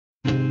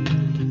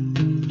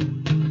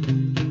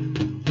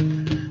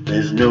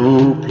There's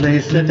no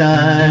place that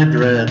I'd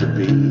rather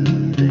be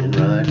than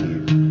right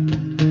here,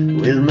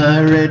 with my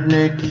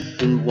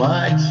rednecks and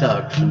white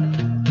socks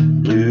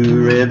and blue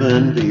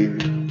ribbon beer.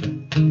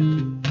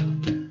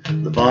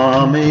 The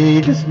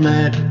barmaid is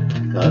mad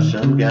 'cause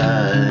some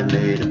guy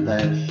made a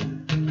pass.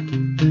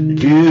 The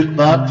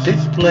jukebox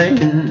is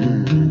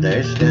playing,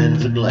 there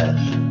stands a glass.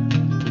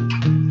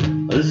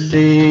 A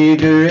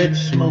cigarette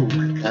smoke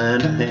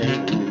kinda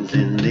hangs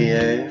in the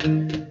air.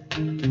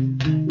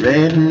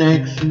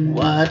 Rednecks,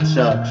 white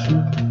socks,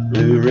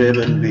 blue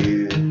ribbon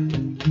beer.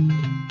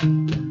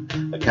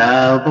 A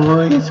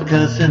cowboy is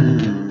cussing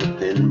the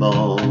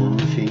pinball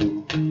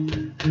machine.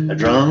 A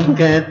drunk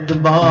at the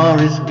bar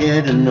is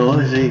getting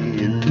noisy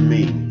and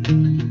mean.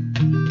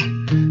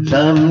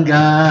 Some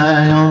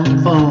guy on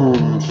the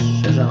phone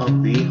says I'll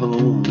be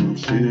home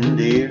soon,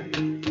 dear.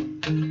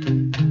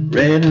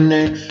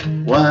 Rednecks,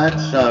 white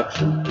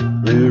socks,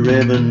 and blue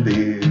ribbon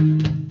beer.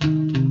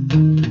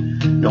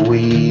 No,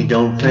 we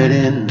don't fit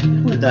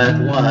in with that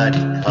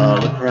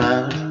white-collar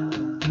crowd.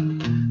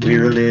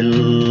 We're a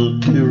little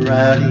too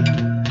rowdy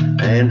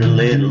and a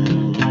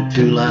little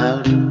too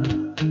loud.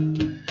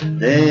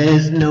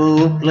 There's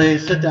no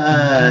place that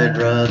I'd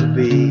rather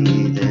be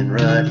than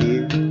right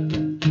here,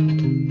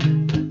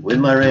 with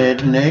my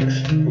rednecks,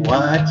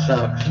 white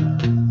socks,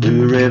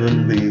 blue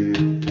ribbon beer.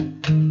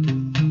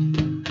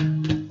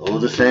 Oh,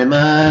 the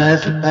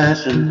semis are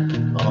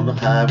passing on the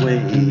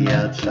highway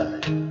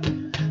outside.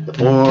 The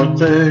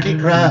 4:30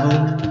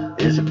 crowd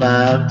is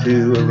about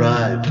to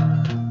arrive.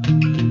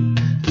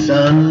 The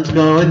sun's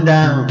going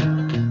down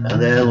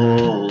and they'll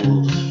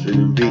all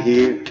soon be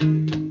here.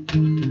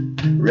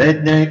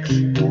 Rednecks,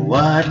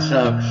 white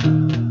socks,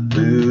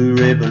 blue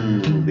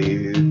ribbon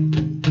beer.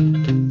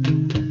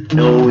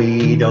 No,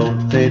 we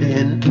don't fit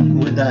in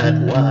with that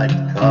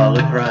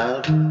white-collar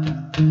crowd.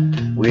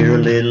 We're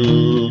a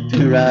little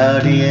too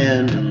rowdy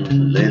and a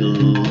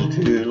little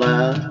too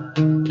loud.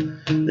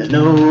 There's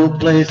no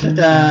place that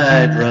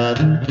I'd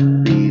rather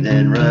be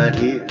than right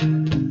here,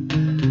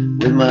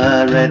 with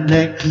my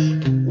rednecks,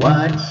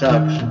 white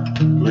socks,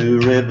 blue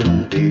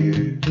ribbon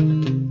beer.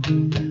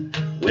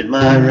 With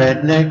my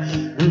rednecks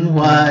and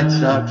white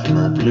socks,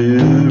 my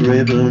blue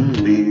ribbon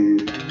beer.